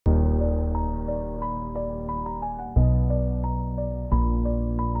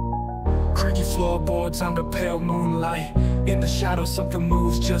floorboards under pale moonlight. In the shadows something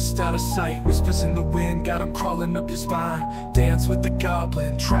moves just out of sight. Whispers in the wind, got 'em crawling up your spine. Dance with the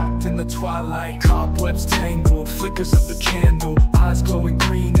goblin, trapped in the twilight. Cobwebs tangled, flickers of the candle. Eyes glowing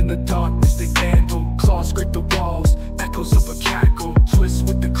green in the darkness they dandle. Claws scrape the walls, echoes of a cackle. Twist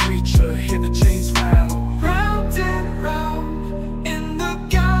with the creature, hear the chains rattle. Round and round, in the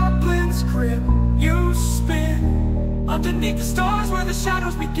goblin's grip you spin, underneath the stars where the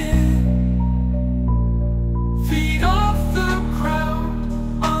shadows begin. Feet off the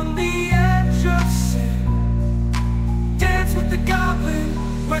ground, on the edge of sin. Dance with the goblin,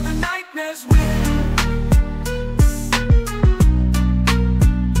 where the nightmares win.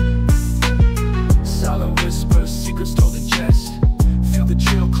 Silent whispers, secrets told in jest. Feel the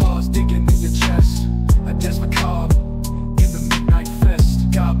chill claws digging in your chest. A dance macabre, in the midnight fest.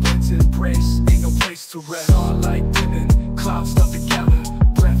 Goblins embrace, ain't no place to rest. Starlight dimming, clouds stuck together.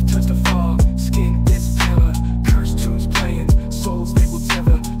 Breath turns to fog, skin gets paler. Cursed tunes playing, souls they will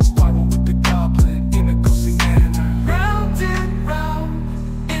tether. Spiral with the goblin, in a ghostly manner. Round and round,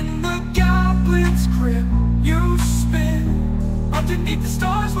 in the goblin's grip you spin, underneath the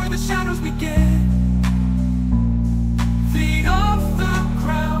stars where the shadows begin. Feet off the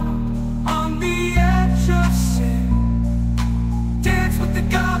ground, on the edge of sin. Dance with the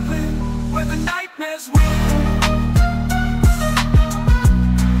goblin, where the nightmares win.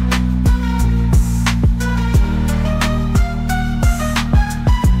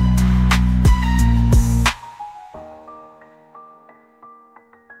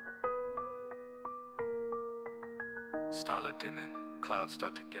 Starlight dimming, clouds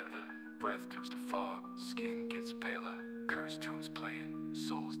stuck together. Breath turns to fog, skin gets paler. Cursed tunes playing,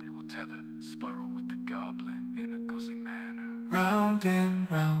 souls they will tether. Spiral with the goblin, in a ghostly manner. Round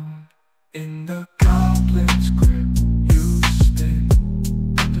and round, in the goblin's grip you spin,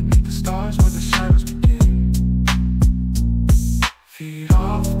 underneath the stars where the shadows begin. Feet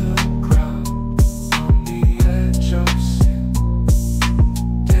off the ground, on the edge of sin.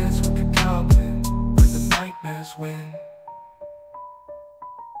 Dance with the goblin, where the nightmares win.